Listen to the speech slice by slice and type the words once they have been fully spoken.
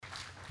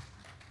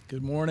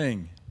Good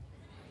morning.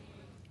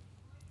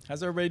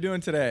 How's everybody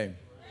doing today?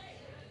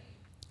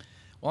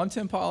 Well, I'm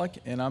Tim Pollock,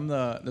 and I'm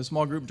the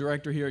small group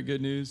director here at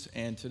Good News,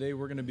 and today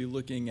we're going to be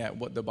looking at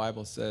what the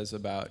Bible says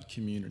about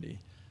community.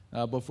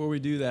 Before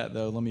we do that,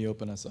 though, let me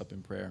open us up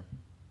in prayer.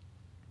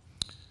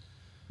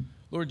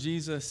 Lord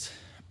Jesus,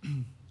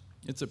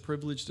 it's a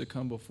privilege to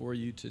come before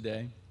you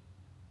today,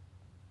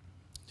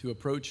 to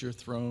approach your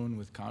throne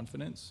with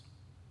confidence,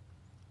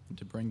 and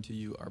to bring to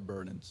you our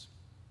burdens.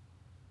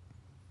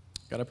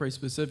 God, I pray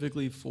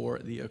specifically for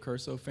the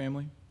Accurso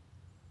family.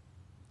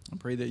 I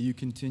pray that you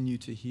continue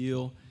to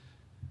heal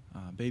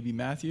baby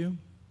Matthew,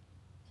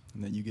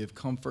 and that you give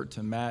comfort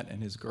to Matt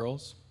and his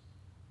girls.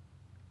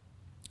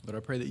 But I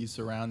pray that you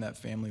surround that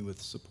family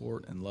with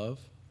support and love.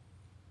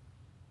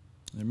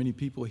 There are many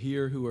people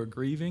here who are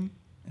grieving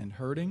and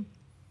hurting.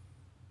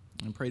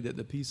 And pray that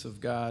the peace of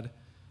God,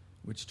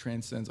 which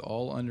transcends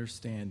all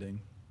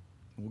understanding,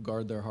 will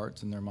guard their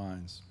hearts and their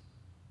minds.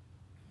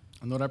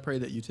 And Lord, I pray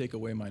that you take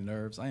away my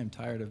nerves. I am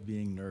tired of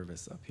being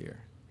nervous up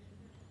here.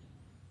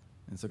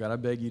 And so, God, I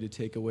beg you to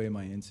take away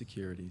my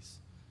insecurities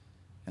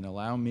and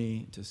allow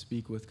me to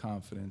speak with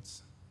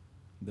confidence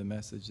the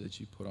message that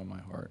you put on my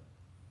heart.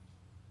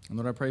 And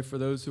Lord, I pray for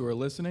those who are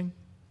listening,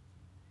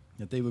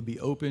 that they would be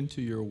open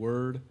to your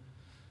word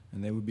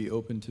and they would be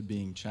open to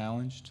being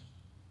challenged.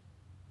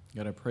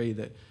 God, I pray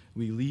that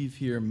we leave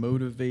here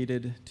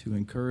motivated to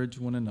encourage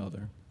one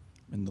another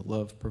in the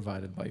love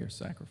provided by your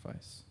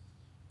sacrifice.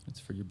 It's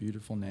for your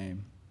beautiful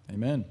name.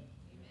 Amen.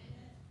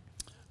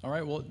 All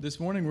right, well, this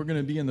morning we're going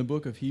to be in the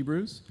book of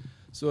Hebrews.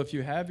 So if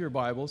you have your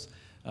Bibles,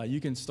 you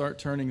can start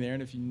turning there.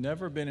 And if you've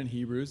never been in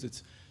Hebrews,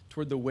 it's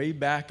toward the way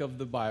back of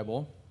the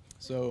Bible.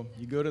 So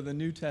you go to the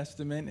New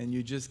Testament and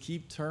you just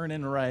keep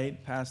turning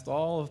right past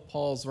all of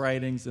Paul's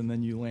writings, and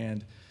then you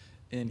land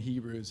in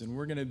Hebrews. And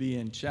we're going to be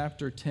in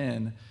chapter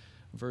 10,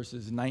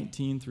 verses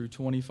 19 through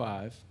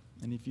 25.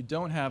 And if you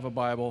don't have a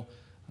Bible,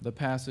 the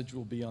passage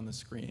will be on the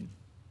screen.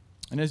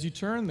 And as you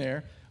turn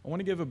there, I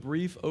want to give a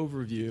brief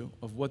overview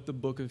of what the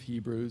book of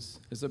Hebrews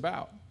is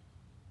about.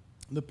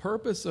 The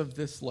purpose of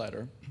this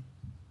letter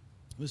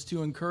was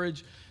to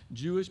encourage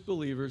Jewish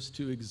believers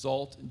to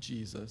exalt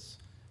Jesus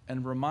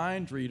and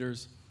remind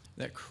readers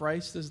that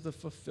Christ is the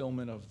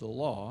fulfillment of the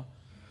law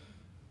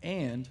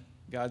and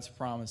God's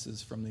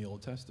promises from the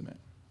Old Testament.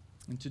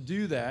 And to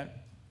do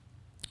that,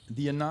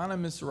 the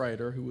anonymous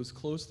writer, who was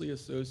closely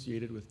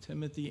associated with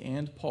Timothy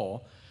and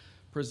Paul,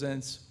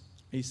 presents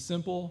a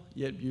simple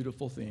yet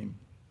beautiful theme.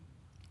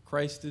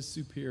 Christ is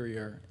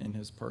superior in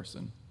his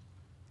person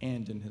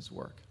and in his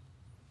work.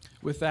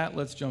 With that,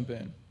 let's jump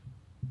in.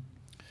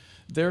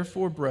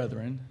 Therefore,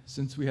 brethren,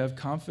 since we have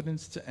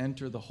confidence to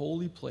enter the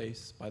holy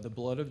place by the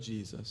blood of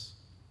Jesus,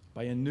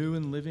 by a new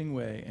and living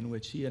way in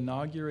which he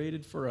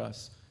inaugurated for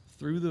us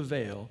through the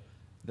veil,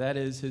 that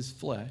is his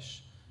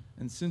flesh,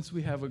 and since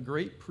we have a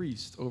great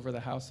priest over the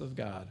house of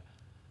God,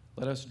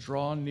 let us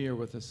draw near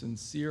with a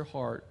sincere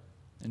heart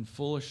and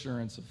full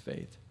assurance of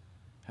faith,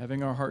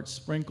 having our hearts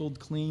sprinkled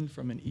clean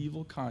from an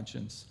evil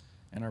conscience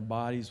and our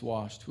bodies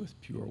washed with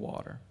pure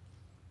water.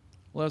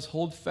 Let us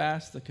hold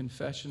fast the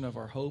confession of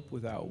our hope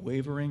without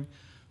wavering,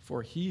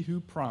 for he who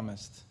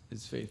promised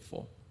is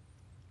faithful.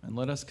 And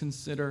let us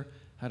consider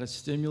how to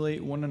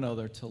stimulate one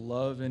another to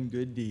love and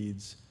good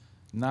deeds,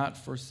 not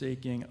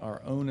forsaking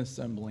our own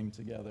assembling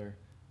together,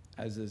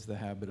 as is the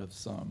habit of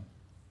some,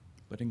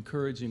 but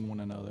encouraging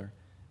one another,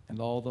 and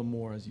all the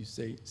more as you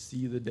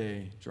see the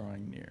day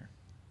drawing near.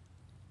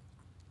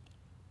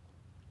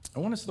 I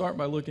want to start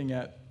by looking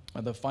at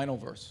the final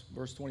verse,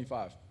 verse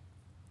 25,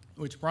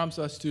 which prompts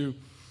us to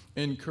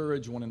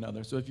encourage one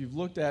another. So if you've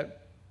looked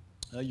at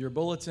your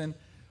bulletin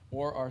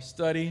or our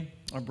study,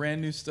 our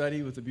brand new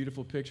study with a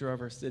beautiful picture of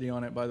our city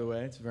on it, by the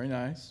way, it's very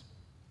nice.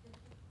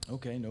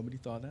 Okay, nobody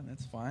thought that,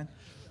 that's fine.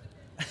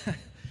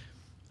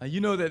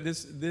 You know that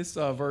this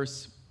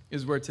verse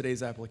is where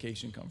today's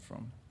application comes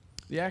from.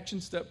 The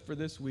action step for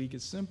this week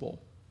is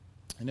simple,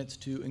 and it's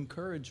to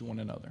encourage one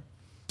another.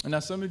 And now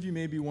some of you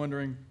may be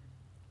wondering,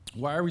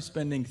 why are we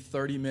spending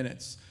 30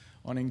 minutes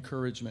on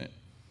encouragement?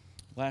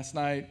 Last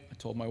night, I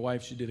told my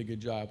wife she did a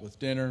good job with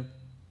dinner.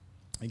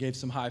 I gave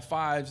some high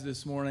fives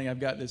this morning.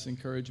 I've got this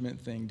encouragement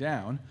thing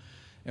down.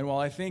 And while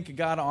I think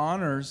God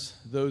honors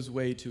those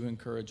ways to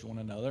encourage one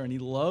another, and he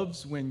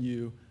loves when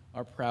you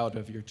are proud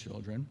of your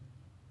children,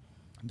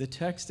 the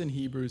text in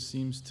Hebrews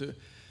seems to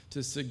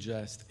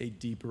suggest a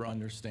deeper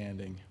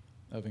understanding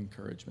of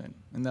encouragement.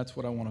 And that's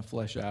what I want to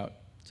flesh out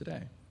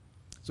today.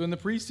 So in the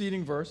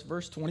preceding verse,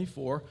 verse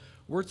 24,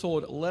 we're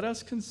told, let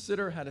us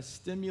consider how to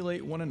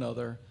stimulate one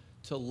another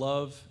to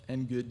love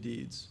and good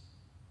deeds.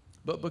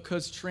 But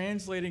because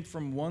translating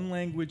from one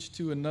language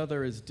to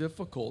another is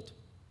difficult,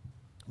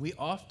 we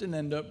often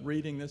end up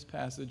reading this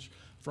passage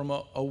from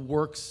a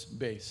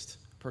works-based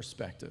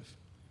perspective.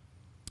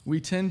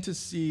 We tend to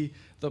see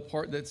the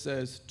part that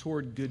says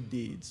toward good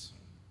deeds.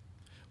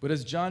 But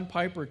as John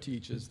Piper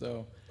teaches,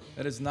 though,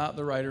 that is not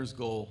the writer's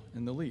goal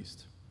in the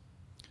least.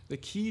 The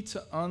key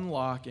to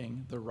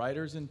unlocking the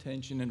writer's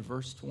intention in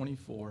verse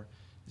 24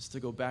 is to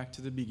go back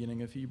to the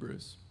beginning of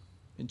Hebrews.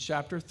 In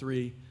chapter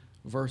 3,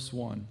 verse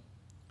 1,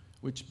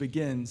 which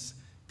begins,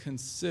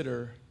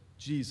 "Consider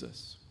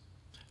Jesus."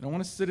 And I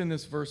want to sit in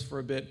this verse for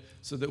a bit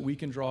so that we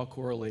can draw a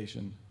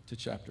correlation to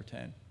chapter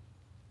 10.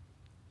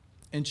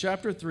 In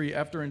chapter 3,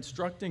 after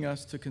instructing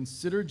us to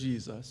consider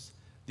Jesus,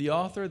 the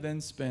author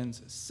then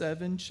spends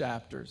 7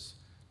 chapters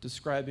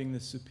describing the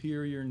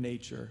superior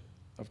nature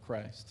of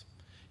Christ.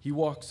 He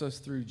walks us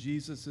through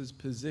Jesus'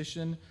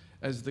 position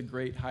as the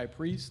great high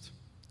priest,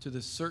 to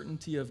the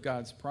certainty of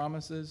God's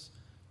promises,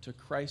 to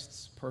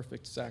Christ's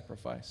perfect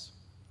sacrifice.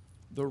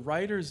 The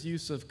writer's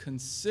use of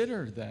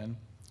 "consider," then,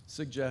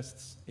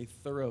 suggests a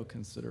thorough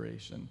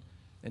consideration,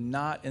 and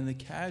not in the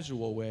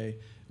casual way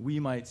we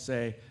might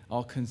say,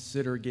 "I'll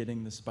consider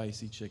getting the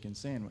spicy chicken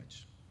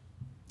sandwich."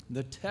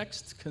 The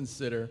text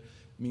 "consider"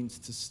 means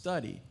to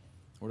study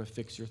or to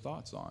fix your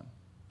thoughts on.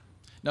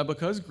 Now,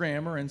 because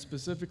grammar and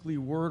specifically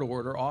word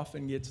order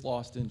often gets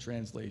lost in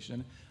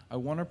translation, I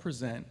want to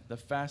present the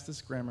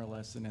fastest grammar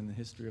lesson in the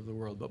history of the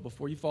world. But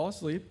before you fall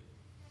asleep,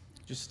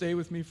 just stay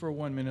with me for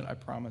 1 minute. I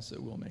promise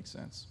it will make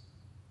sense.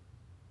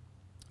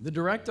 The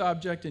direct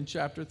object in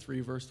chapter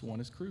 3, verse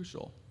 1 is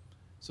crucial.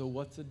 So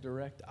what's a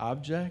direct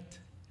object,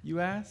 you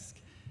ask?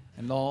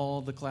 And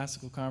all the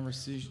classical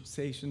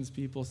conversations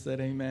people said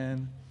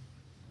amen.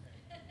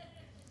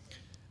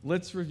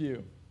 Let's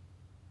review.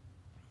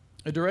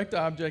 A direct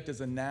object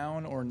is a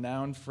noun or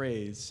noun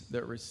phrase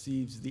that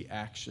receives the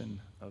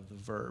action of the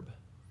verb.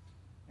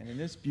 And in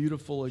this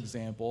beautiful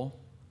example,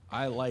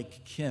 I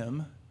like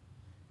Kim.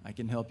 I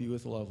can help you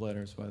with love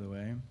letters, by the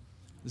way.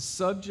 The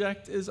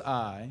subject is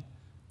I,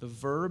 the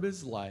verb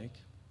is like,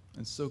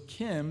 and so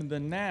Kim, the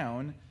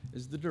noun,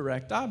 is the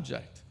direct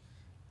object,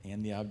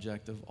 and the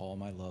object of all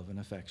my love and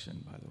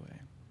affection, by the way.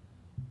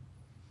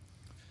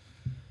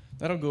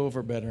 That'll go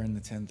over better in the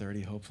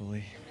 10:30,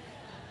 hopefully.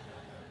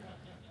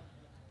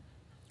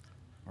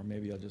 Or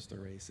maybe I'll just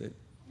erase it.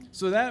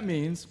 So that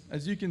means,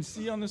 as you can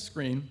see on the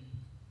screen,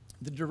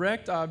 the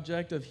direct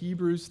object of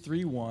Hebrews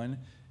 3:1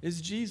 is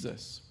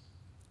Jesus.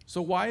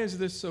 So why is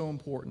this so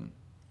important?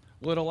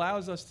 Well, it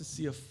allows us to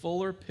see a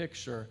fuller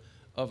picture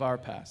of our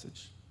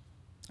passage.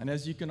 And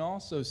as you can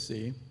also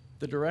see,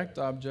 the direct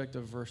object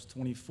of verse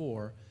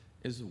 24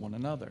 is one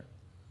another.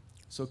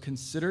 So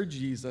consider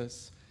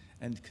Jesus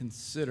and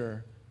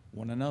consider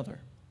one another.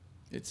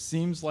 It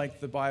seems like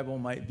the Bible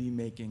might be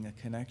making a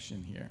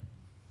connection here.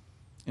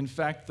 In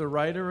fact, the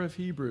writer of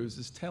Hebrews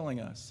is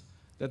telling us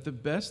that the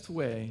best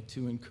way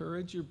to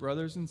encourage your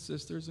brothers and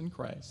sisters in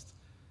Christ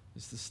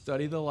is to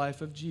study the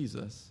life of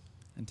Jesus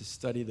and to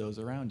study those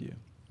around you.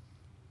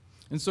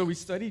 And so we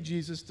study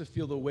Jesus to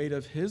feel the weight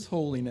of his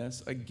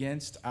holiness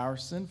against our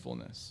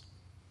sinfulness.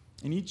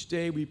 And each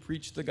day we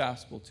preach the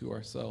gospel to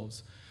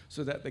ourselves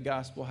so that the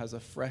gospel has a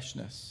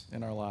freshness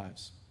in our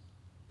lives.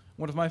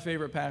 One of my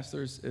favorite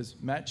pastors is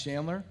Matt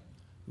Chandler,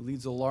 who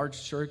leads a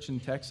large church in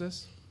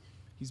Texas.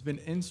 He's been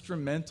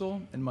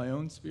instrumental in my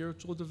own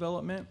spiritual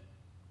development,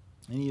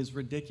 and he is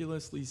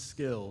ridiculously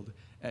skilled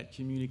at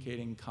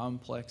communicating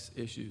complex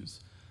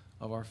issues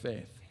of our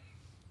faith.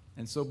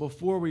 And so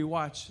before we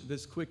watch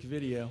this quick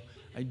video,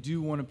 I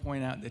do want to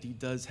point out that he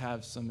does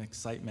have some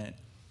excitement,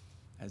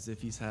 as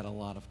if he's had a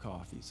lot of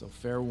coffee, so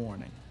fair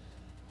warning.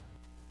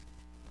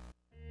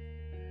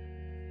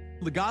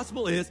 The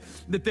gospel is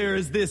that there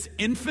is this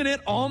infinite,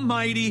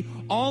 almighty,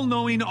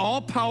 all-knowing,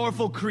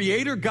 all-powerful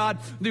creator God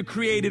that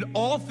created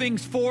all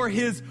things for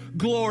his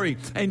glory.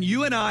 And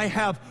you and I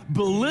have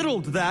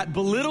belittled that,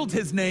 belittled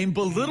his name,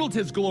 belittled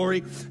his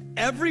glory.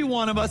 Every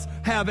one of us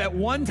have at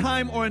one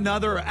time or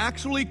another, or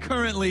actually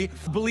currently,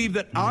 believe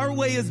that our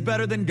way is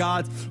better than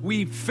God's.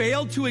 We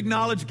fail to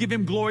acknowledge, give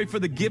him glory for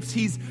the gifts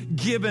he's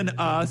given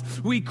us.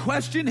 We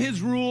question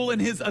his rule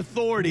and his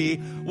authority,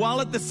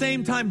 while at the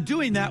same time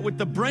doing that with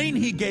the brain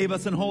he gave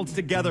us and holds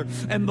together,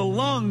 and the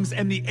lungs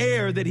and the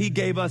air that he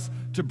gave us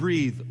to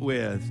breathe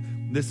with.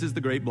 This is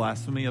the great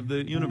blasphemy of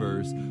the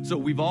universe. So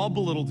we've all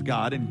belittled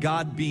God, and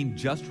God, being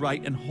just,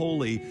 right, and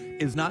holy,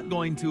 is not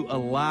going to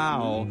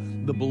allow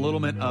the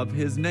belittlement of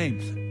his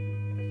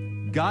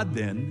name. God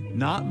then,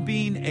 not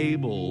being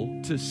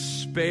able to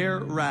spare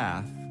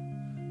wrath,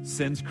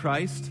 sends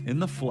Christ in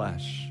the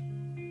flesh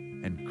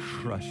and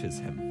crushes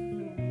him.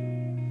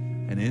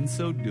 And in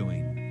so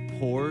doing,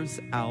 pours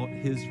out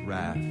his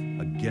wrath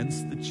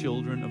against the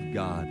children of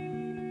God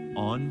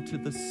onto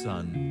the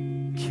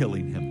Son,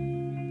 killing him.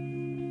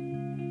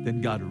 Then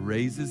God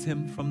raises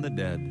him from the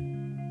dead,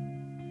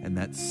 and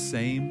that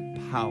same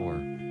power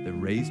that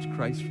raised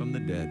Christ from the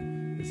dead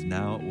is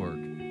now at work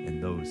in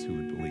those who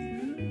would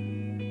believe.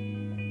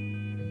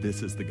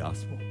 This is the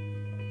gospel.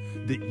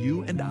 That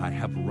you and I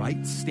have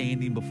right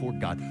standing before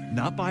God,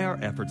 not by our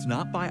efforts,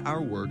 not by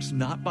our works,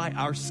 not by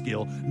our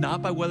skill,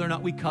 not by whether or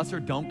not we cuss or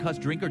don't cuss,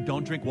 drink or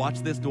don't drink, watch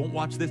this, don't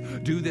watch this,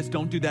 do this,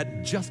 don't do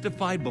that.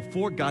 Justified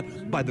before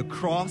God by the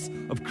cross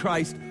of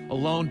Christ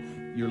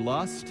alone. Your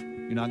lust,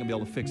 you're not going to be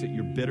able to fix it.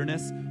 Your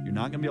bitterness, you're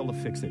not going to be able to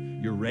fix it.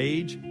 Your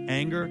rage,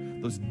 anger,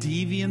 those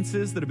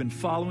deviances that have been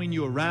following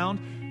you around,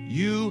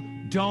 you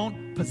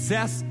don't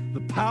possess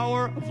the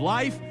power of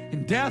life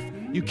and death.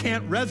 You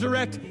can't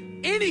resurrect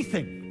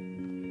anything.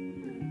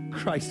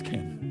 Christ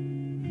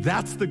can.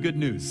 That's the good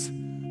news.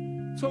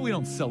 That's why we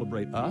don't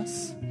celebrate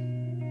us.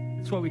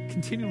 That's why we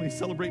continually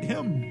celebrate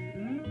him.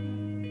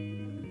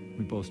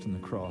 We boast in the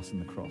cross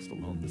and the cross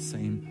alone. The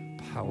same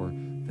power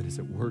that is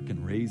at work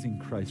in raising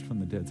Christ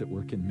from the dead is at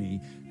work in me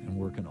and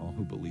work in all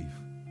who believe.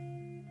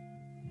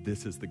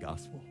 This is the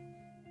gospel.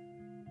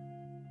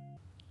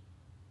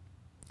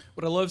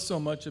 What I love so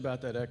much about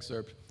that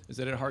excerpt is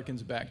that it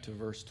harkens back to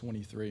verse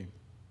 23,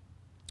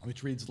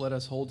 which reads, "Let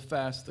us hold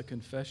fast the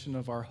confession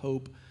of our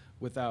hope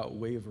without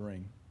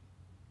wavering,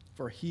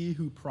 for he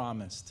who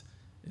promised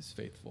is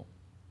faithful."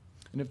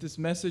 And if this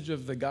message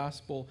of the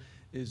gospel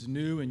is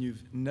new and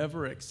you've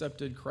never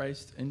accepted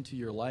Christ into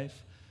your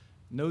life,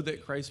 know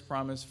that Christ's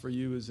promise for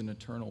you is an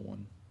eternal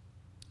one.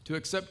 To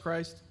accept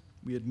Christ,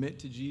 we admit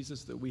to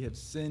Jesus that we have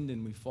sinned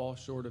and we fall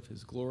short of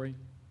his glory.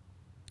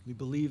 We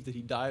believe that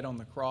he died on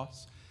the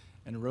cross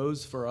and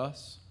rose for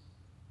us,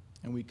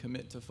 and we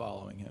commit to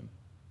following him.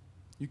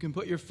 You can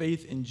put your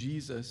faith in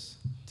Jesus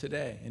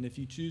today, and if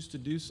you choose to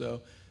do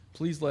so,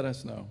 please let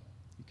us know.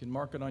 You can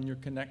mark it on your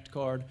Connect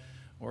card,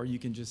 or you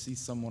can just see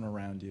someone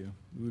around you.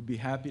 We would be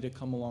happy to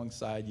come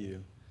alongside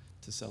you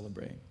to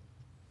celebrate.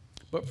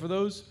 But for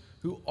those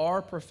who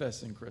are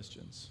professing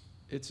Christians,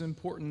 it's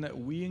important that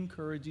we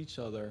encourage each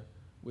other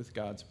with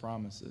God's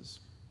promises.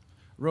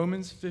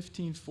 Romans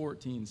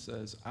 15:14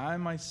 says, "I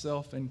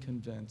myself am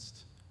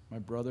convinced, my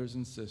brothers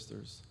and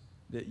sisters,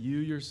 that you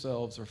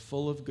yourselves are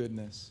full of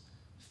goodness,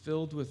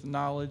 filled with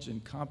knowledge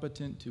and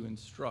competent to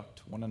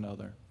instruct one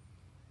another."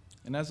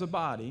 And as a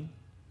body,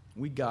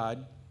 we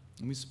guide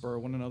and we spur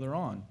one another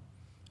on.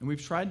 And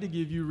we've tried to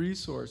give you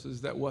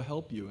resources that will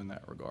help you in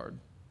that regard.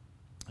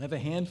 I have a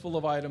handful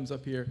of items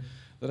up here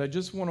that I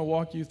just want to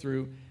walk you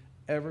through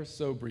ever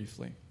so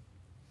briefly.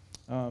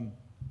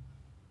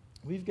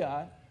 We've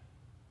got,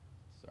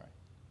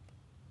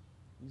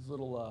 these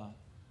little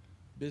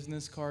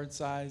business card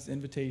size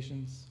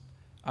invitations.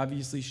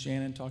 Obviously,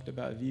 Shannon talked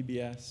about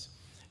VBS.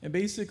 And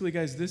basically,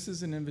 guys, this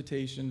is an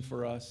invitation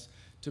for us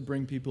to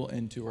bring people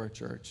into our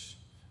church.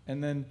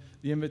 And then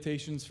the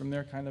invitations from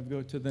there kind of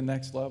go to the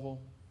next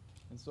level.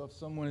 And so if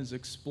someone is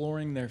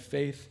exploring their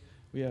faith,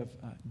 we have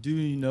Do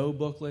You Know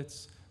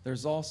booklets.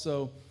 There's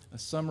also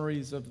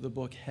summaries of the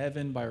book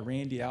Heaven by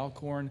Randy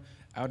Alcorn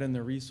out in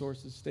the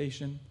resources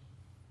station.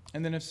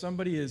 And then if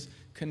somebody is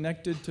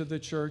connected to the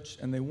church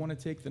and they want to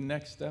take the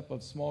next step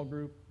of small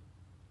group,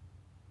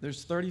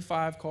 there's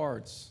 35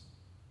 cards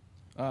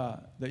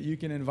that you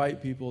can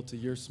invite people to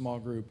your small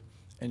group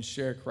and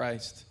share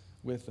Christ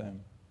with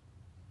them.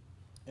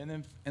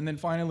 And then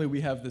finally,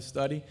 we have the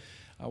study.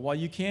 While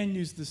you can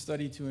use the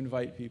study to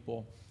invite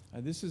people,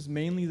 this is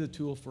mainly the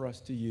tool for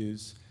us to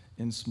use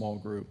in small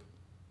group.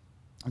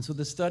 And so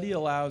the study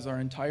allows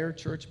our entire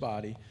church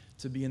body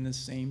to be in the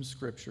same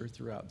scripture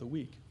throughout the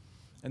week.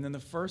 And then the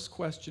first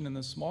question in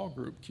the small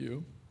group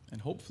queue,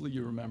 and hopefully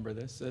you remember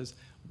this, says,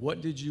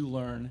 "What did you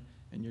learn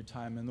in your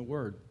time in the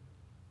Word?"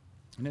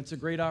 And it's a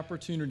great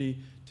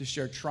opportunity to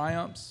share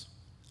triumphs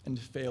and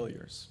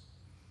failures.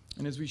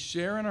 And as we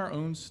share in our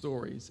own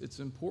stories, it's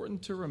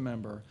important to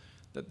remember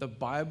that the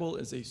Bible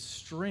is a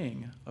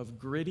string of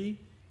gritty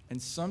and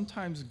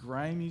sometimes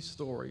grimy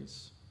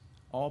stories,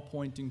 all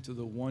pointing to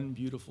the one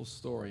beautiful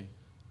story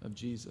of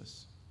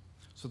Jesus.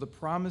 So the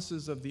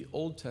promises of the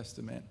Old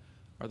Testament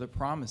are the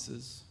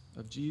promises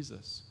of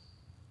Jesus.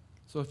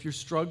 So if you're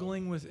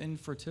struggling with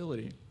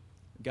infertility,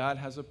 God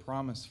has a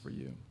promise for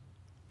you.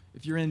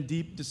 If you're in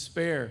deep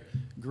despair,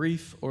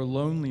 grief, or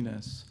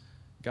loneliness,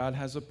 God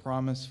has a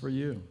promise for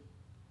you.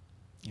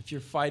 If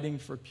you're fighting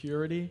for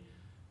purity,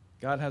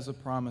 God has a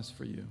promise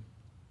for you.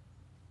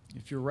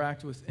 If you're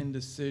racked with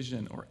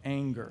indecision or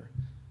anger,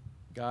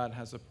 God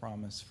has a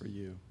promise for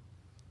you.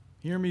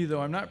 Hear me,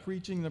 though, I'm not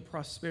preaching the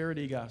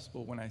prosperity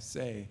gospel when I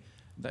say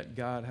that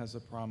God has a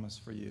promise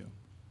for you.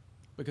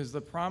 Because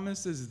the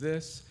promise is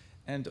this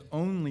and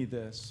only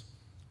this: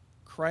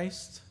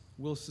 Christ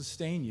will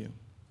sustain you.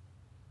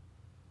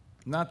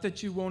 Not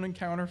that you won't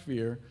encounter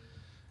fear,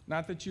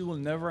 not that you will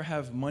never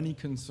have money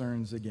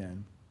concerns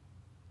again,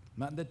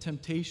 not that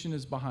temptation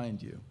is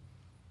behind you.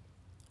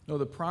 No,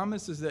 the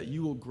promise is that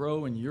you will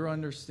grow in your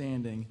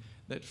understanding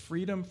that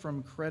freedom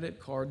from credit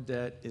card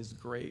debt is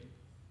great.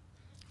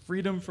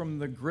 Freedom from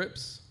the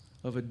grips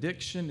of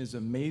addiction is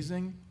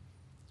amazing.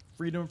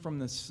 Freedom from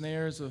the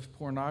snares of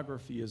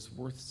pornography is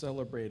worth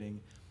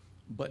celebrating,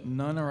 but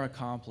none are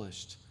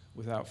accomplished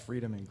without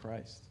freedom in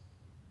Christ.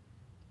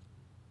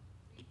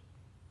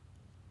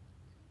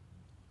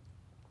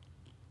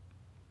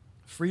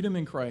 Freedom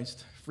in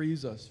Christ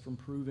frees us from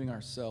proving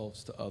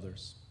ourselves to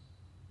others.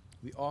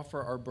 We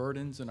offer our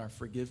burdens and our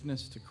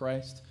forgiveness to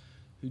Christ,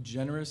 who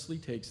generously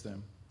takes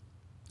them,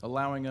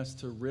 allowing us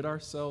to rid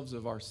ourselves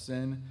of our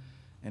sin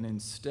and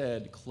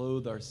instead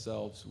clothe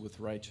ourselves with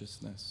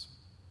righteousness.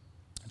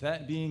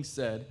 That being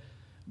said,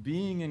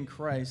 being in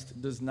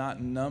Christ does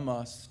not numb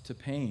us to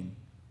pain.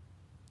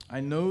 I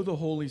know the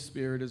Holy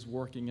Spirit is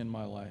working in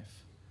my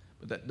life,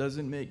 but that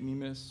doesn't make me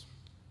miss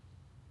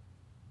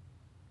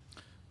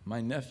my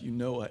nephew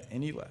Noah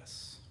any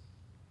less.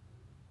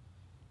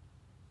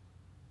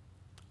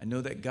 I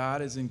know that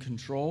God is in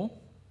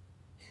control,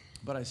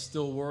 but I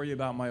still worry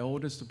about my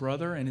oldest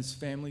brother and his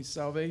family's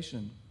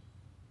salvation.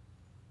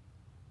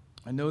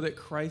 I know that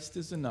Christ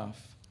is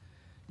enough,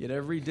 yet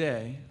every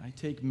day I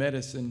take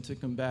medicine to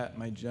combat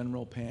my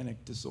general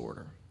panic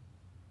disorder.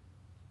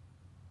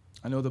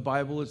 I know the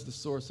Bible is the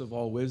source of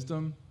all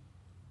wisdom,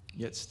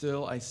 yet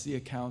still I see a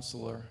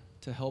counselor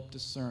to help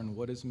discern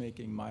what is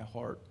making my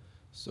heart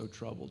so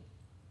troubled.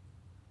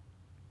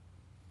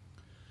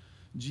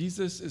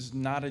 Jesus is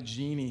not a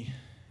genie,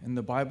 and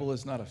the Bible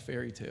is not a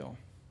fairy tale.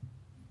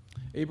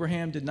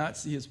 Abraham did not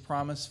see his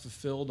promise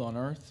fulfilled on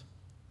earth.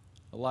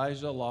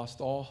 Elijah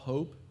lost all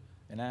hope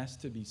and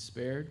asked to be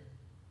spared.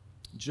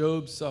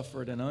 Job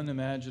suffered in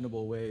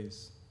unimaginable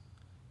ways.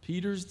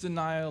 Peter's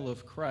denial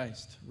of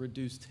Christ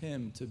reduced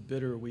him to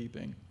bitter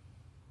weeping.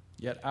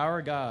 Yet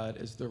our God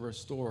is the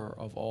restorer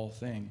of all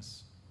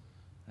things.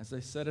 As I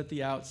said at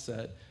the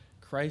outset,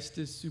 Christ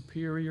is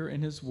superior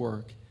in his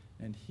work,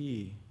 and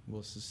he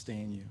will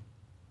sustain you.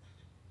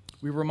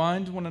 We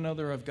remind one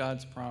another of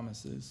God's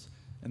promises,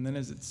 and then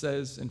as it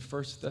says in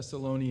 1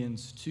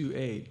 Thessalonians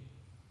 2:8,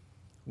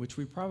 which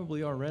we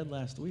probably all read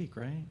last week,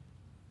 right?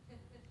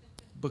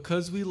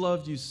 Because we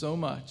loved you so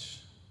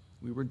much,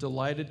 we were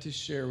delighted to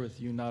share with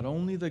you not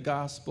only the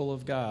gospel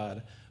of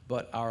God,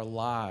 but our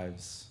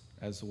lives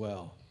as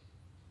well.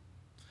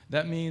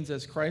 That means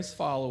as Christ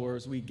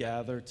followers, we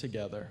gather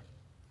together.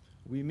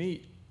 We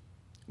meet.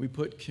 We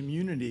put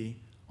community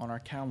on our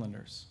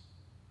calendars.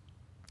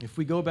 If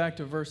we go back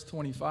to verse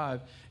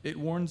 25, it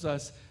warns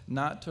us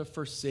not to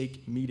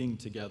forsake meeting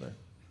together.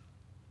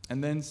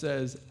 And then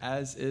says,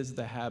 as is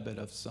the habit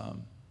of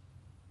some.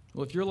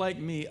 Well, if you're like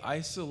me,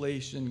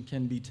 isolation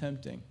can be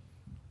tempting,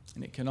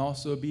 and it can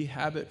also be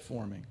habit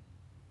forming.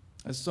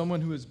 As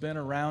someone who has been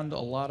around a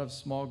lot of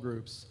small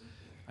groups,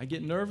 I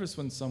get nervous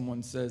when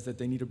someone says that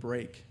they need a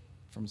break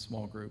from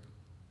small group,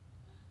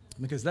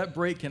 because that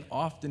break can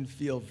often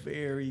feel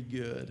very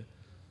good,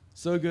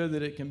 so good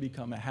that it can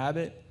become a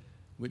habit,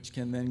 which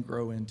can then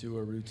grow into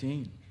a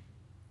routine.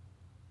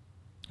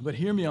 But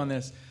hear me on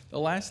this. The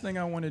last thing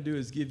I want to do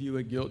is give you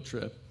a guilt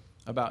trip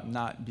about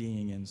not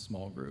being in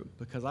small group,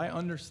 because I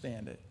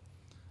understand it.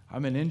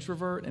 I'm an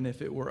introvert, and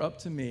if it were up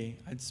to me,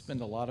 I'd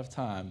spend a lot of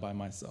time by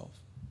myself.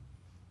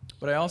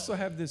 But I also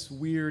have this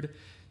weird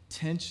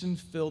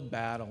tension-filled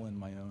battle in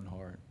my own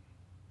heart,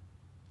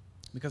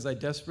 because I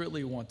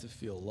desperately want to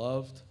feel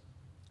loved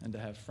and to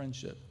have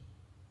friendship.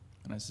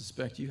 And I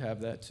suspect you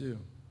have that too.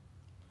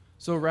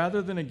 So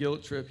rather than a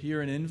guilt trip,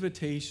 here an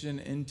invitation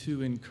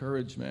into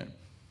encouragement,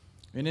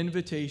 an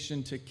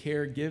invitation to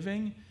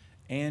caregiving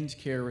and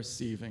care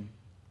receiving,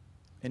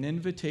 an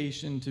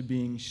invitation to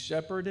being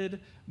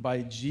shepherded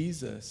by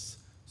Jesus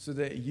so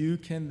that you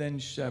can then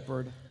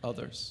shepherd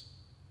others.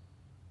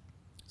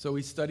 So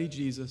we study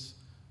Jesus,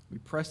 we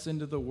press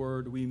into the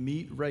Word, we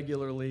meet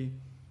regularly,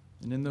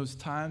 and in those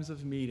times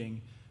of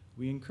meeting,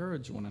 we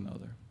encourage one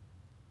another.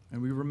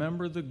 And we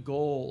remember the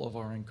goal of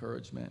our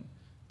encouragement,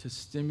 to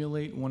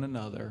stimulate one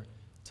another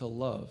to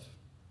love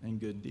and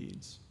good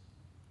deeds.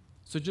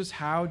 So just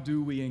how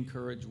do we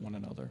encourage one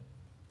another?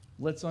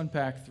 Let's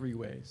unpack 3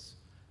 ways.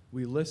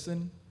 We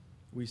listen,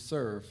 we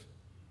serve,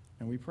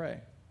 and we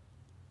pray.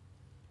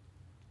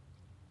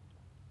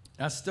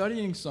 Now,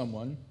 studying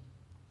someone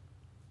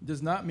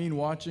does not mean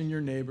watching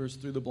your neighbors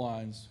through the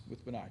blinds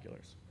with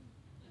binoculars.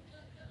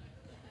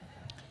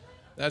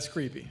 That's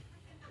creepy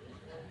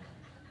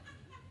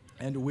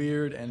and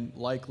weird and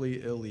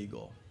likely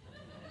illegal.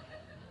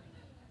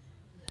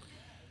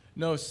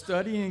 No,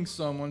 studying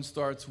someone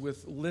starts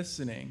with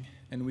listening,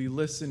 and we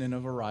listen in a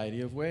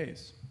variety of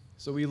ways.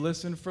 So we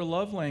listen for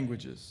love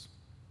languages.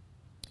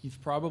 You've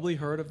probably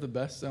heard of the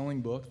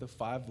best-selling book, The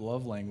 5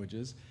 Love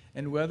Languages,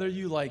 and whether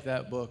you like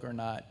that book or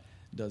not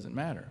doesn't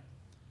matter,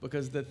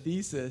 because the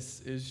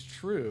thesis is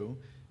true.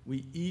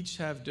 We each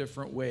have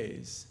different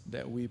ways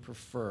that we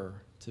prefer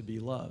to be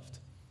loved.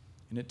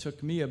 And it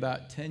took me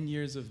about 10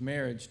 years of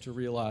marriage to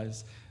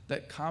realize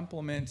that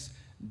compliments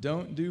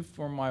don't do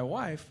for my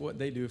wife what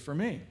they do for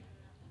me.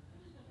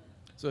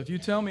 So if you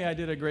tell me I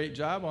did a great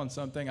job on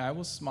something, I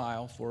will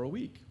smile for a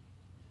week.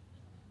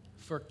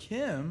 For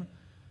Kim,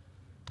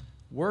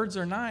 words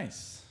are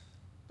nice,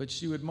 but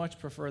she would much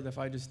prefer if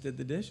I just did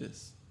the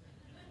dishes.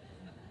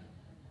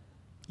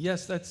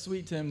 Yes, that's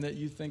sweet, Tim, that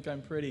you think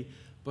I'm pretty,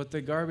 but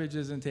the garbage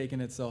isn't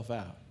taking itself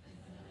out.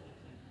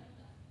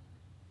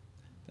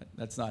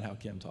 That's not how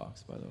Kim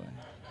talks, by the way.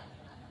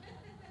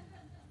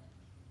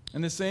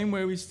 In the same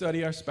way we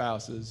study our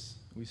spouses,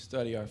 we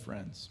study our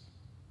friends.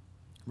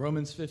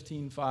 Romans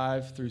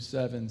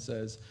 15:5-7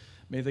 says,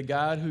 "May the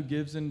God who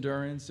gives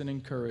endurance and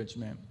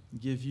encouragement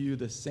give you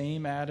the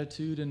same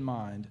attitude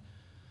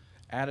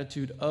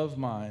of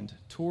mind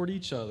toward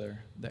each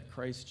other that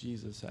Christ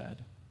Jesus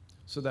had,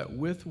 so that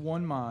with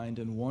one mind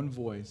and one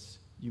voice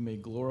you may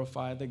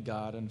glorify the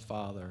God and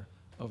Father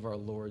of our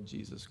Lord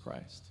Jesus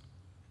Christ.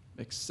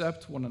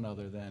 Accept one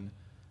another then,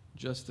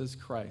 just as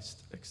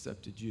Christ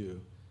accepted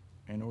you,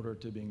 in order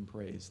to bring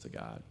praise to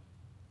God."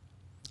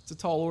 It's a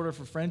tall order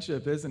for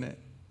friendship, isn't it?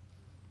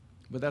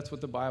 But that's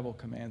what the Bible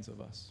commands of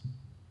us.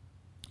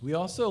 We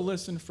also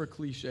listen for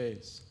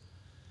cliches.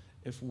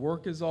 if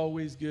work is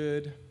always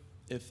good,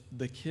 if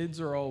the kids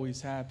are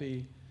always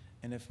happy,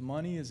 and if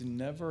money is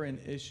never an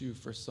issue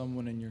for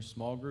someone in your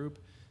small group,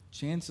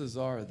 chances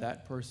are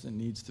that person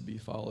needs to be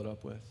followed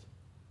up with.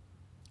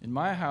 In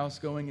my house,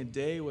 going a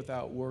day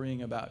without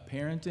worrying about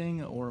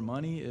parenting or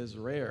money is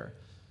rare.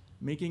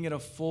 Making it a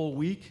full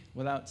week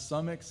without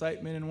some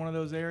excitement in one of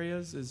those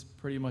areas is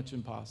pretty much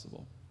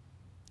impossible.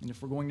 And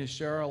if we're going to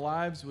share our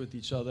lives with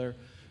each other,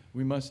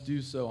 we must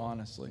do so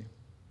honestly.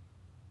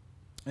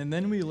 And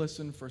then we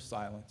listen for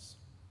silence.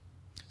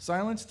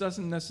 Silence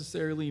doesn't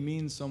necessarily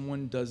mean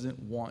someone doesn't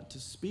want to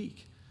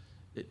speak.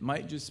 It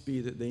might just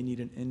be that they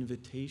need an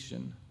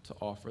invitation to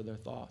offer their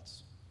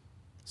thoughts.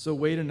 So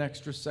wait an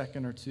extra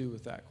second or two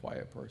with that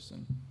quiet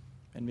person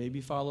and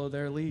maybe follow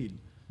their lead.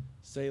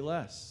 Say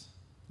less,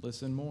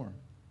 listen more.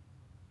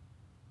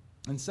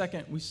 And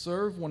second, we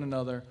serve one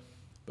another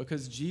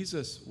because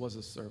Jesus was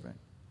a servant.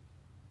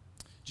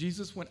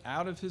 Jesus went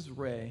out of his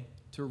way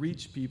to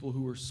reach people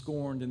who were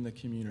scorned in the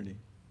community.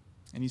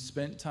 And he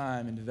spent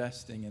time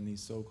investing in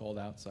these so-called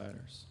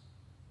outsiders.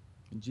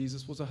 And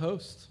Jesus was a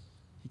host.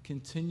 He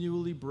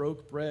continually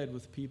broke bread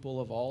with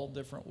people of all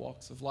different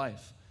walks of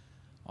life,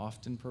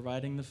 often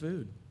providing the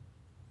food.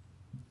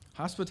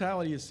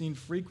 Hospitality is seen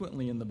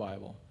frequently in the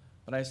Bible,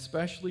 but I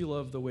especially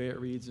love the way it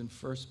reads in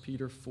 1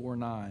 Peter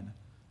 4:9,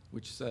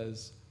 which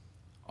says,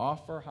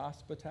 "Offer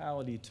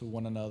hospitality to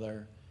one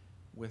another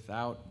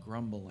without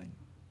grumbling."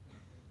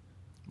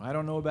 I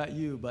don't know about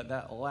you, but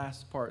that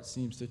last part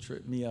seems to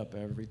trip me up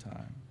every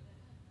time.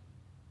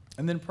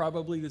 And then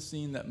probably the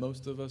scene that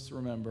most of us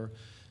remember,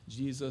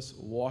 Jesus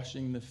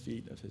washing the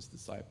feet of his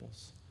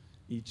disciples,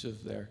 each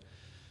of their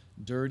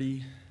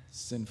dirty,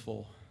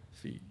 sinful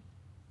feet.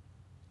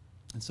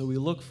 And so we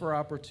look for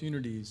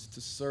opportunities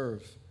to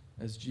serve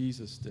as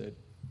Jesus did.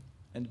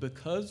 And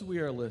because we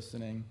are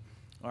listening,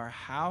 our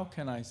 "how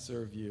can I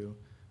serve you"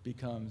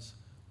 becomes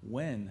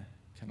 "when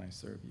can I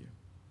serve you?"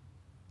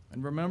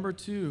 And remember,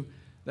 too,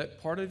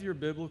 that part of your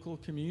biblical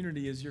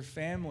community is your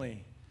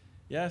family.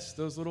 Yes,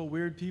 those little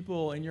weird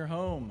people in your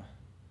home.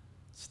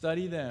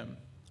 Study them.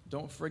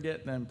 Don't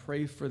forget them.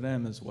 Pray for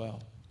them as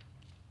well.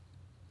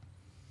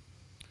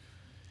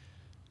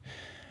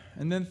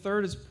 And then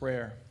third is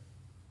prayer.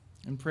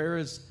 And prayer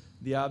is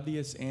the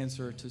obvious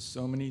answer to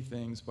so many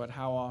things, but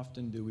how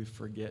often do we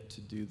forget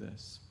to do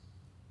this?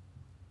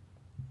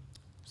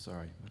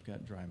 Sorry, I've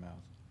got dry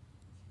mouth.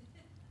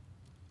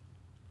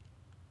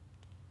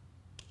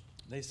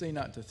 They say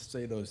not to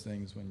say those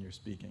things when you're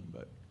speaking,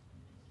 but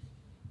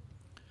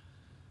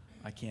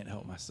I can't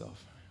help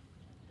myself.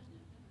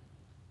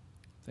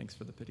 Thanks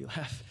for the pity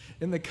laugh.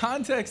 In the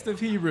context of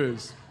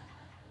Hebrews,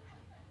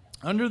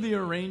 under the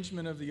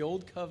arrangement of the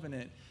Old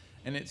Covenant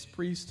and its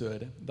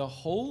priesthood, the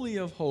Holy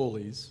of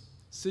Holies,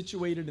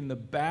 situated in the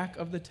back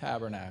of the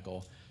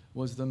tabernacle,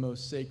 was the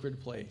most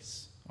sacred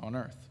place on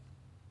earth.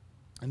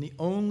 And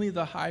only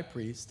the high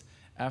priest,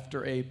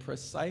 after a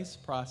precise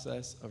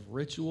process of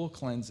ritual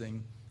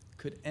cleansing,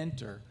 could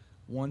enter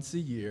once a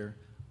year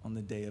on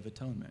the Day of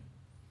Atonement.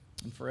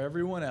 And for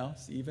everyone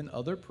else, even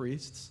other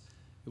priests,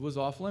 it was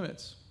off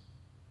limits.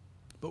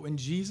 But when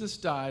Jesus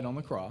died on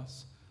the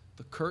cross,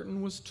 the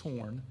curtain was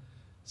torn,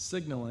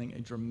 signaling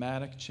a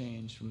dramatic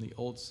change from the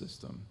old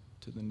system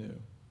to the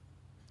new.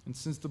 And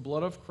since the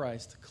blood of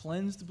Christ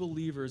cleansed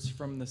believers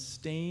from the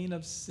stain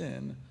of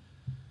sin,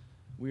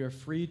 we are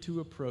free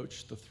to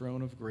approach the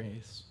throne of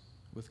grace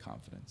with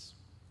confidence.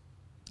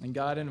 And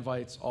God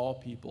invites all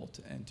people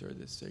to enter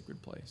this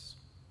sacred place.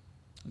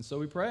 And so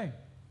we pray.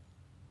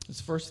 As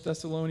 1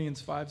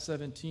 Thessalonians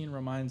 5:17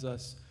 reminds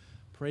us,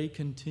 pray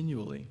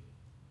continually.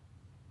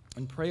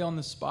 And pray on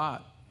the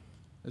spot.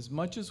 As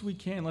much as we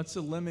can, let's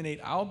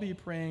eliminate, "I'll be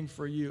praying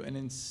for you," and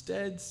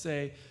instead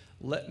say,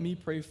 "Let me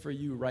pray for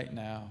you right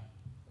now,"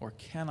 or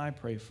 "Can I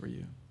pray for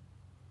you?"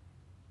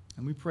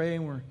 And we pray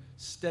and we're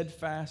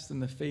steadfast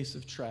in the face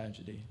of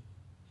tragedy,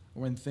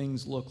 or when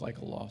things look like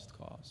a lost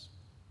cause.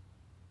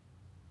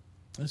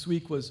 This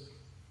week was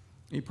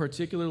a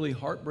particularly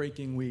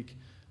heartbreaking week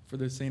for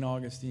the St.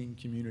 Augustine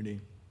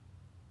community.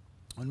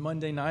 On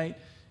Monday night,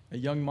 a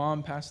young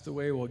mom passed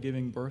away while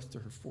giving birth to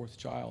her fourth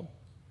child.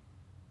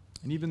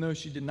 And even though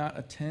she did not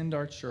attend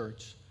our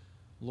church,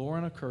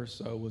 Lauren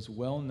Accurso was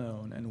well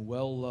known and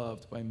well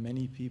loved by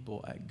many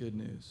people at Good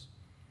News.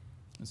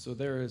 And so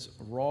there is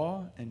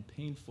raw and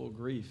painful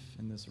grief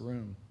in this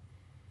room.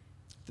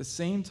 At the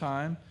same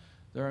time,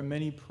 there are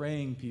many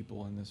praying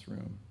people in this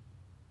room.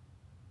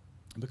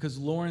 Because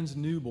Lauren's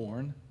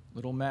newborn,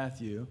 little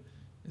Matthew,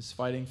 is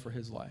fighting for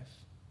his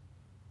life.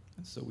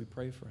 And so we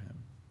pray for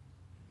him.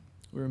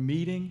 We're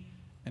meeting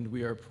and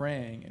we are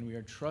praying and we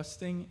are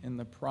trusting in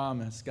the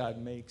promise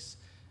God makes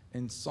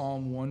in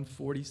Psalm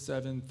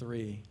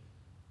 147:3,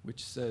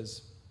 which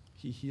says,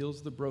 "He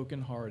heals the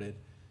brokenhearted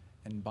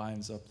and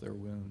binds up their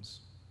wounds."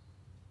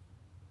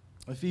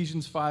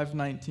 Ephesians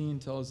 5:19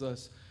 tells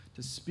us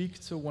to speak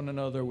to one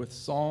another with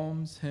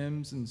psalms,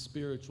 hymns, and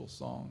spiritual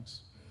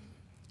songs.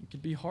 It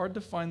can be hard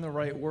to find the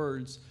right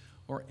words,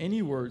 or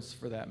any words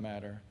for that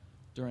matter,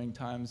 during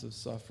times of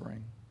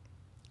suffering.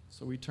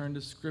 So we turn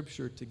to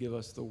Scripture to give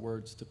us the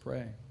words to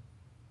pray.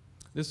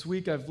 This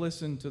week I've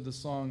listened to the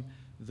song,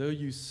 Though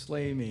You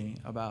Slay Me,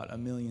 about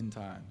 1,000,000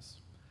 times.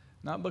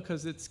 Not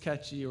because it's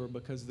catchy or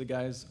because the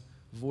guy's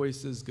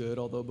voice is good,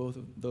 although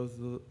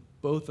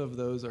both of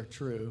those are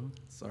true,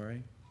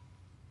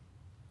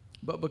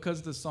 but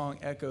because the song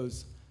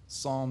echoes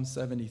Psalm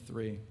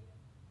 73.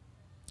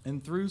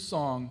 And through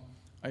song,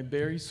 I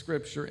bury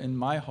scripture in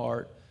my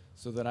heart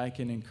so that I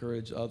can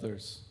encourage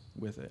others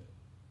with it.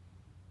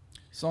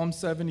 Psalm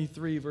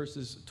 73,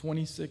 verses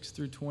 26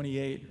 through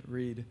 28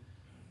 read,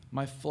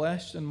 My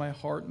flesh and my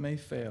heart may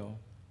fail,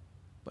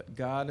 but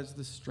God is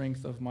the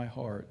strength of my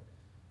heart,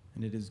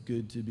 and it is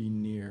good to be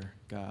near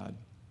God.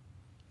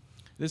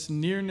 This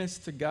nearness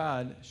to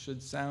God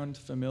should sound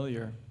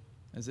familiar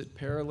as it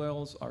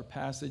parallels our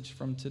passage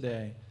from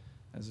today,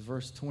 as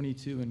verse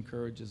 22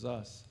 encourages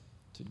us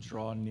to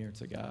draw near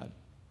to God.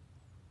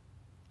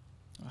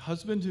 A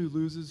husband who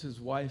loses his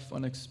wife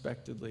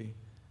unexpectedly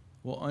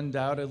will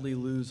undoubtedly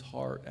lose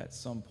heart at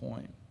some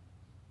point.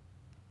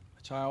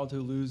 A child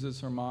who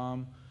loses her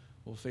mom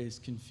will face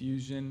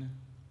confusion,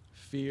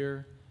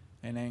 fear,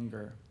 and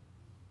anger.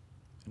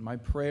 And my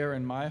prayer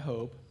and my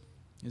hope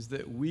is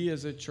that we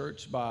as a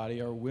church body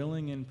are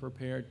willing and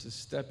prepared to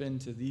step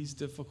into these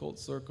difficult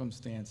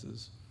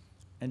circumstances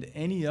and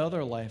any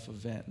other life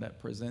event that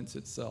presents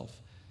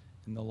itself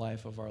in the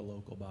life of our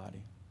local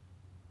body.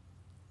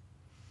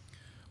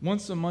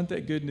 Once a month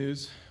at Good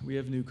News, we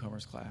have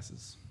newcomers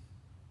classes.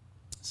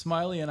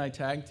 Smiley and I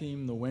tag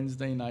team the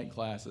Wednesday night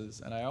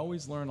classes, and I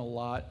always learn a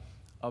lot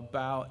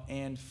about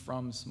and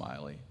from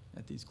Smiley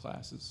at these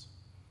classes.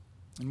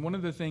 And one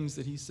of the things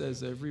that he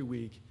says every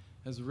week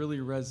has really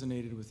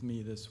resonated with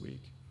me this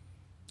week.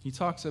 He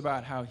talks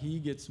about how he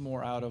gets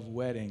more out of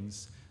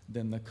weddings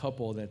than the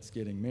couple that's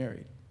getting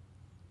married.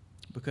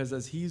 Because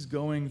as he's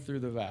going through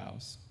the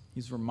vows,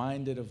 he's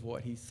reminded of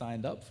what he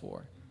signed up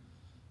for,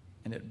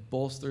 and it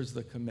bolsters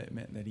the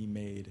commitment that he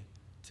made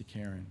to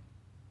Karen.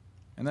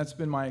 And that's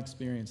been my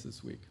experience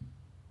this week.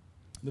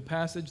 The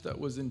passage that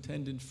was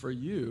intended for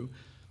you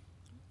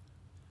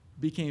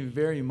became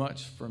very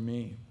much for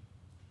me.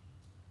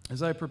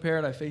 As I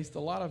prepared, I faced a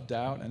lot of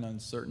doubt and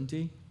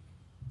uncertainty,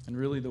 and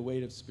really the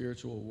weight of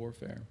spiritual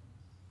warfare.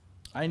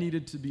 I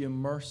needed to be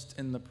immersed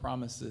in the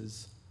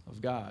promises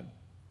of God.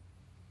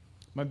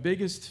 My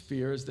biggest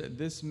fear is that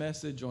this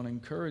message on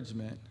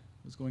encouragement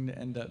was going to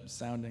end up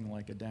sounding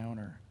like a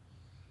downer.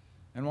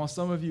 And while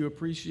some of you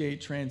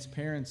appreciate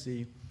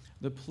transparency,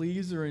 the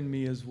pleaser in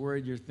me is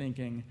worried you're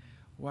thinking,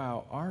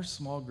 wow, our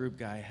small group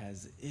guy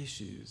has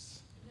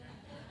issues.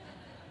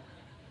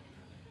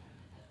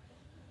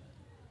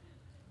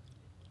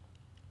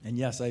 And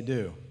yes, I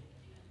do.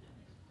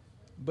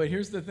 But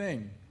here's the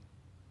thing.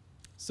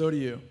 So do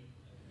you.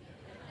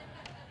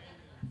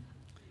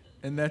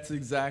 And that's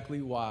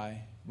exactly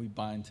why we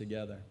bind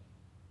together.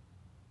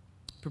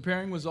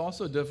 Preparing was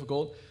also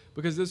difficult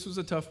because this was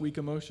a tough week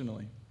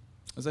emotionally.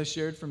 As I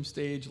shared from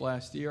stage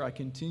last year, I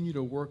continue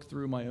to work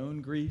through my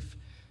own grief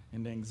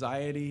and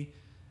anxiety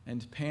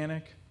and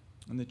panic.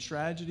 And the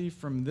tragedy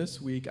from this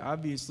week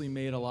obviously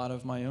made a lot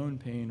of my own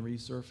pain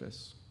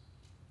resurface.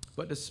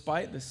 But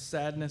despite the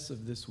sadness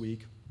of this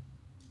week,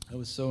 I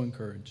was so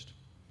encouraged.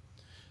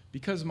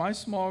 Because my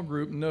small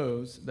group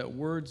knows that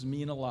words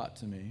mean a lot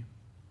to me,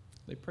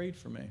 they prayed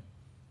for me.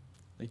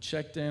 They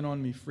checked in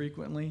on me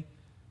frequently,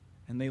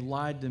 and they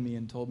lied to me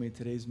and told me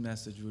today's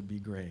message would be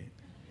great.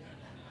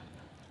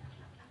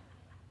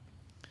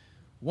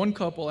 One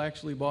couple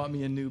actually bought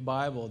me a new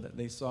Bible that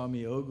they saw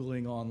me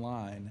ogling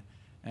online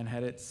and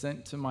had it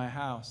sent to my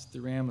house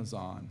through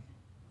Amazon.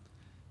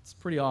 It's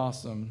pretty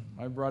awesome.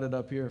 I brought it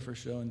up here for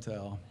show and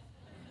tell.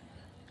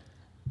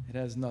 It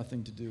has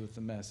nothing to do with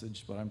the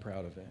message, but I'm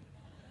proud of it.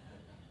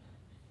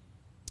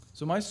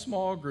 So my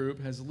small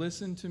group has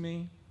listened to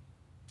me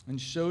and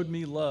showed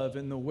me love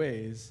in the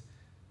ways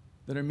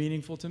that are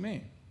meaningful to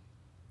me.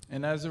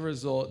 And as a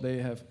result, they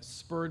have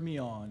spurred me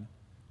on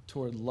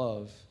toward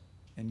love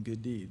and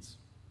good deeds.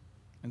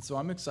 And so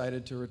I'm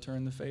excited to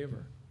return the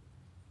favor.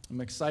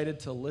 I'm excited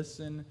to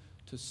listen,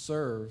 to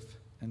serve,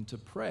 and to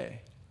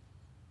pray.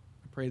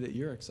 I pray that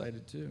you're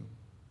excited too.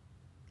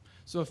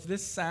 So if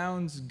this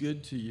sounds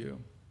good to you,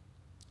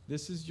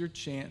 this is your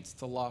chance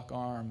to lock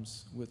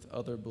arms with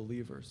other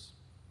believers.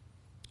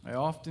 I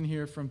often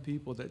hear from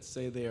people that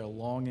say they are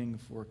longing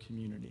for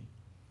community.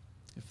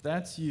 If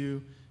that's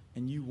you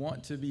and you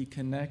want to be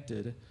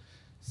connected,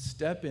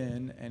 step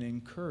in and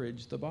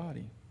encourage the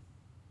body.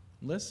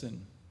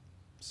 Listen,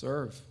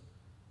 serve,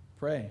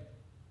 pray.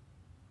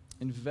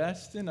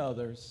 Invest in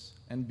others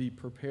and be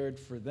prepared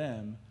for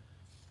them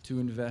to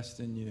invest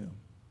in you.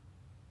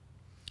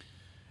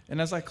 And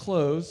as I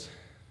close,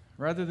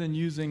 rather than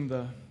using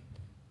the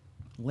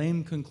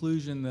lame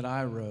conclusion that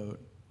I wrote,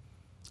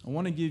 I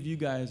want to give you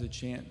guys a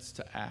chance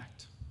to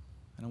act.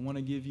 And I want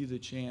to give you the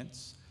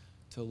chance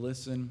to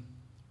listen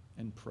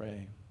and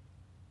pray.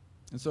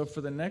 And so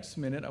for the next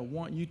minute, I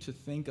want you to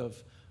think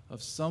of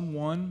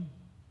someone,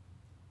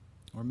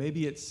 or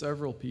maybe it's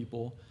several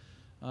people,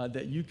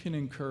 that you can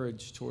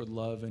encourage toward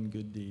love and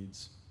good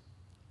deeds.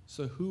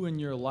 So who in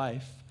your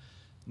life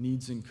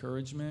needs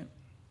encouragement?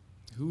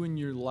 Who in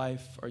your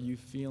life are you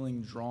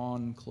feeling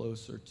drawn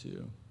closer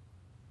to?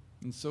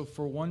 And so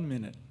for 1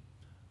 minute,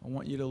 I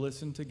want you to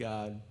listen to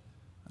God,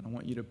 and I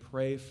want you to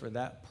pray for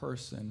that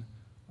person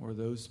or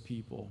those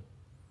people.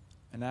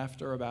 And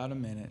after about a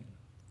minute,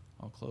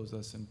 I'll close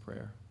us in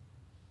prayer.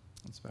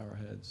 Let's bow our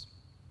heads.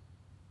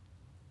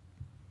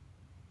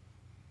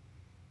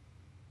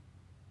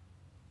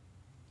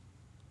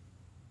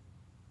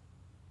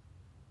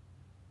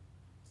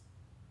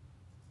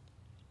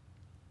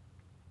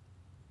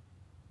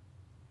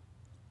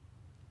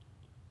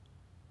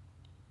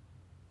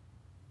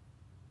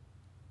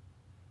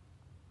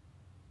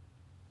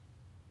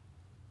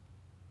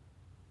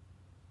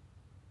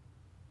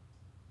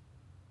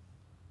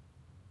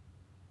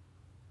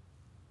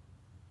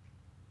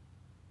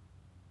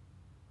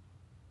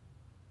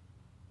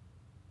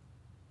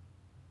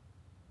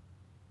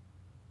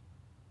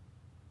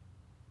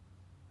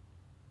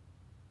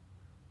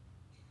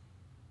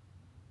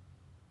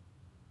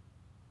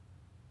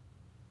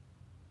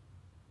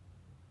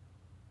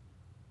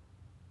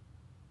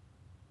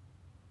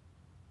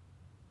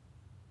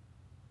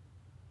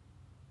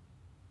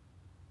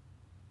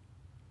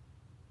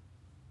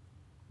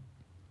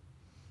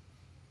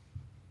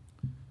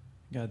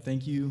 God,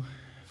 thank you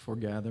for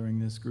gathering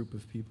this group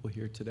of people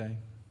here today.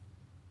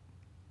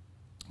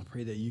 I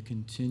pray that you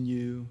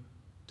continue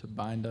to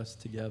bind us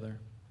together.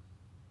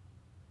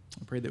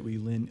 I pray that we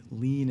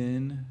lean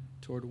in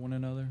toward one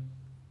another,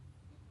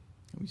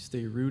 that we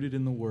stay rooted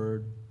in the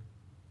Word,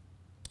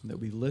 that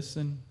we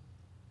listen,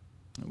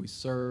 that we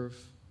serve,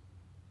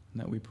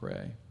 and that we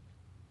pray,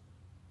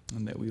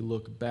 and that we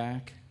look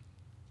back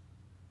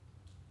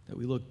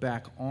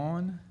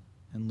on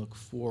and look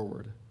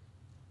forward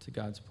to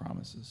God's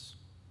promises.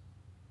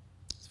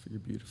 It's for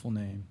your beautiful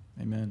name.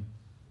 Amen.